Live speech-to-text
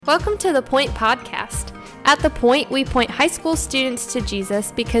Welcome to The Point Podcast. At The Point, we point high school students to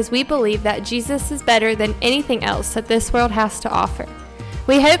Jesus because we believe that Jesus is better than anything else that this world has to offer.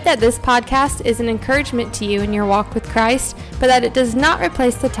 We hope that this podcast is an encouragement to you in your walk with Christ, but that it does not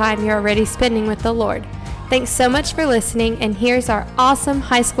replace the time you're already spending with the Lord. Thanks so much for listening, and here's our awesome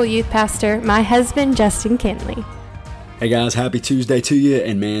high school youth pastor, my husband, Justin Kinley. Hey guys, happy Tuesday to you,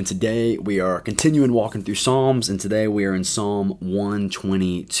 and man, today we are continuing walking through Psalms, and today we are in Psalm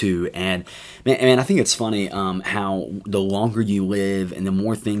 122, and man, I think it's funny how the longer you live and the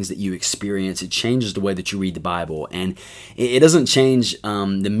more things that you experience, it changes the way that you read the Bible, and it doesn't change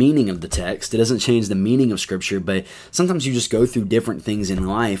the meaning of the text, it doesn't change the meaning of Scripture, but sometimes you just go through different things in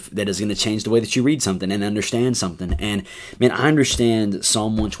life that is going to change the way that you read something and understand something, and man, I understand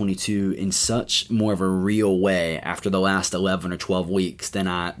Psalm 122 in such more of a real way after the last 11 or 12 weeks than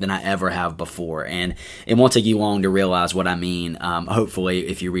I ever have before, and it won't take you long to realize what I mean, hopefully,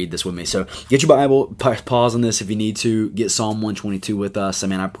 if you read this with me. So get your Bible, pause on this if you need to, get Psalm 122 with us.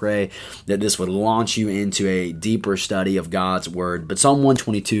 I pray that this would launch you into a deeper study of God's Word. But Psalm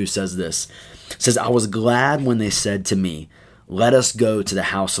 122 says this, it says, "I was glad when they said to me, 'Let us go to the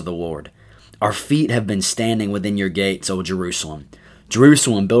house of the Lord.' Our feet have been standing within your gates, O Jerusalem.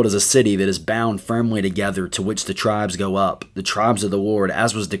 Jerusalem built as a city that is bound firmly together, to which the tribes go up, the tribes of the Lord,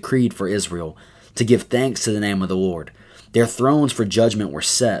 as was decreed for Israel, to give thanks to the name of the Lord. Their thrones for judgment were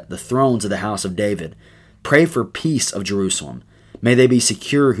set, the thrones of the house of David. Pray for peace of Jerusalem. May they be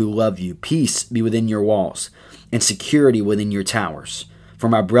secure who love you. Peace be within your walls, and security within your towers. For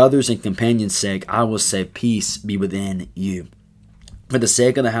my brothers and companions' sake, I will say, peace be within you. For the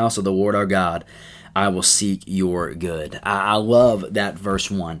sake of the house of the Lord our God, I will seek your good." I love that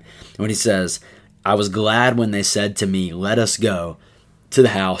verse 1 when he says, "I was glad when they said to me, 'Let us go to the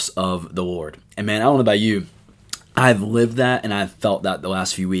house of the Lord.'" And man, I don't know about you, I've lived that and I've felt that the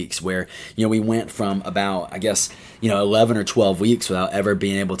last few weeks where, we went from about, 11 or 12 weeks without ever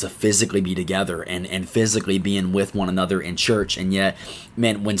being able to physically be together and physically being with one another in church. And yet,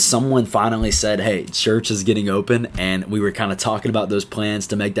 man, when someone finally said, "Hey, church is getting open," and we were kind of talking about those plans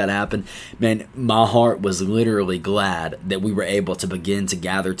to make that happen, man, my heart was literally glad that we were able to begin to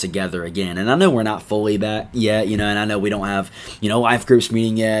gather together again. And I know we're not fully back yet, and I know we don't have, life groups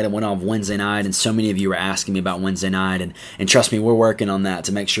meeting yet, and we don't have Wednesday night, and so many of you are asking me about Wednesday night, and trust me, we're working on that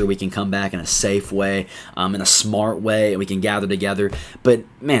to make sure we can come back in a safe way, in a smart way, and we can gather together. But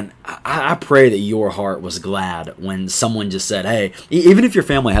man, I pray that your heart was glad when someone just said, "Hey," even if your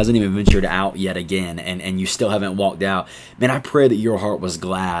family hasn't even ventured out yet again, and you still haven't walked out, man, I pray that your heart was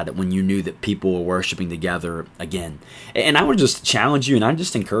glad when you knew that people were worshiping together again. And I would just challenge you, and I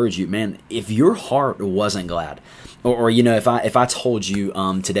just encourage you, man, if your heart wasn't glad, or if I told you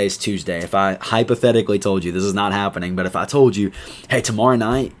today's Tuesday, if I hypothetically told you, this is not happening, but if I told you, "Hey, tomorrow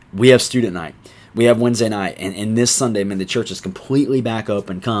night we have student night, we have Wednesday night, and this Sunday, man, the church is completely back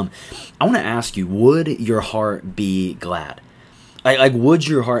open, come," I want to ask you, would your heart be glad? Like, would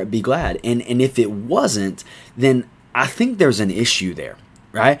your heart be glad? And if it wasn't, then I think there's an issue there.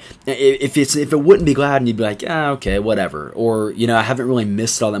 Right? If it wouldn't be glad and you'd be like, okay, whatever, or I haven't really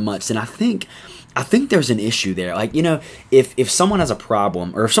missed all that much, then I think there's an issue there. Like, if someone has a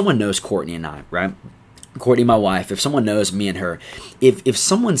problem, or if someone knows Courtney and I, right? Courtney, my wife, if someone knows me and her, if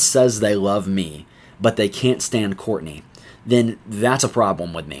someone says they love me, but they can't stand Courtney, then that's a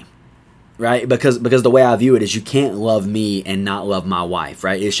problem with me. Right? Because the way I view it is, you can't love me and not love my wife,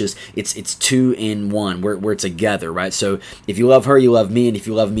 right? It's just, it's two in one. We're together, right? So if you love her, you love me, and if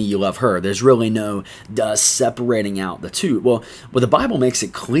you love me, you love her. There's really no separating out the two. Well, the Bible makes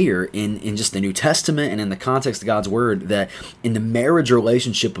it clear in just the New Testament and in the context of God's Word that in the marriage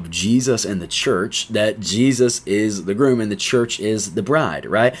relationship of Jesus and the church, that Jesus is the groom and the church is the bride,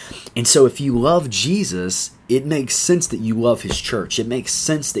 right? And so if you love Jesus, it makes sense that you love his church. It makes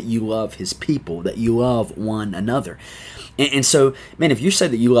sense that you love his people, that you love one another. And so, man, if you say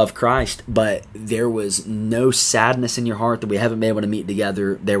that you love Christ, but there was no sadness in your heart that we haven't been able to meet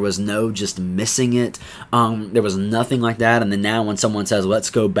together, there was no just missing it, there was nothing like that, and then now when someone says, "Let's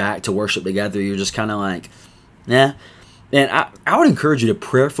go back to worship together," you're just kind of like, "Nah." And I would encourage you to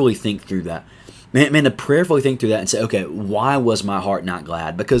prayerfully think through that. Man, to prayerfully think through that and say, okay, why was my heart not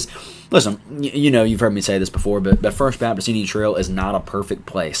glad? Because, listen, you've heard me say this before, but First Baptist Indian Trail is not a perfect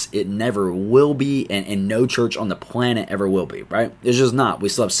place. It never will be, and no church on the planet ever will be, right? It's just not. We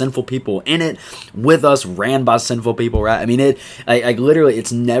still have sinful people in it, with us, ran by sinful people, right? Literally,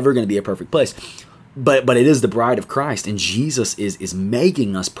 it's never going to be a perfect place. But it is the bride of Christ, and Jesus is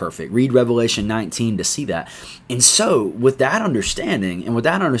making us perfect. Read Revelation 19 to see that. And so, with that understanding, and with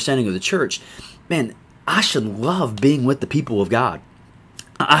that understanding of the church, man, I should love being with the people of God.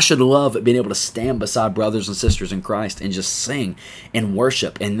 I should love being able to stand beside brothers and sisters in Christ and just sing and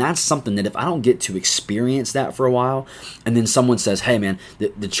worship. And that's something that if I don't get to experience that for a while, and then someone says, hey man,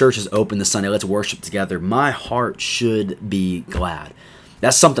 the church is open this Sunday, let's worship together, my heart should be glad.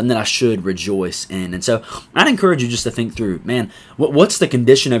 That's something that I should rejoice in. And so I'd encourage you just to think through, man, what's the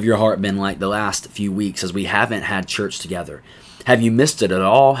condition of your heart been like the last few weeks as we haven't had church together? Have you missed it at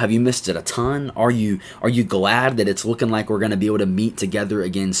all? Have you missed it a ton? Are you glad that it's looking like we're going to be able to meet together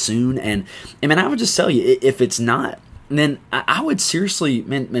again soon? And man, I would just tell you, if it's not, then I would seriously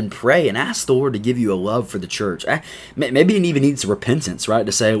pray and ask the Lord to give you a love for the church. Maybe it even needs repentance, right?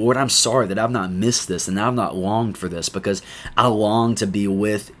 To say, Lord, I'm sorry that I've not missed this and I've not longed for this, because I long to be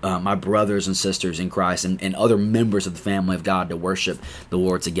with my brothers and sisters in Christ and other members of the family of God to worship the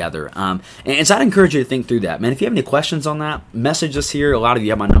Lord together. And so I'd encourage you to think through that. Man, if you have any questions on that, message us here. A lot of you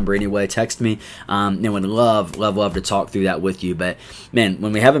have my number anyway. Text me. And would love to talk through that with you. But man,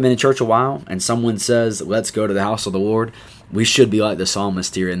 when we haven't been in church a while and someone says, let's go to the house of the Lord, we should be like the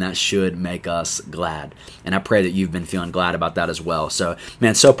psalmist here, and that should make us glad. And I pray that you've been feeling glad about that as well. So,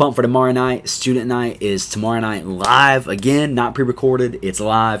 man, so pumped for tomorrow night. Student night is tomorrow night live. Again, not pre-recorded. It's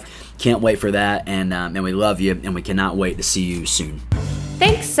live. Can't wait for that. And we love you, and we cannot wait to see you soon.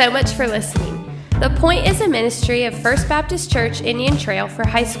 Thanks so much for listening. The Point is a ministry of First Baptist Church Indian Trail for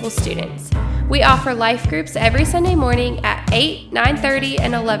high school students. We offer life groups every Sunday morning at 8, 9:30,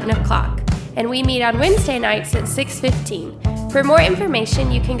 and 11 o'clock. And we meet on Wednesday nights at 6:15. For more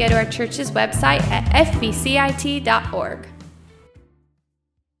information, you can go to our church's website at fbcit.org.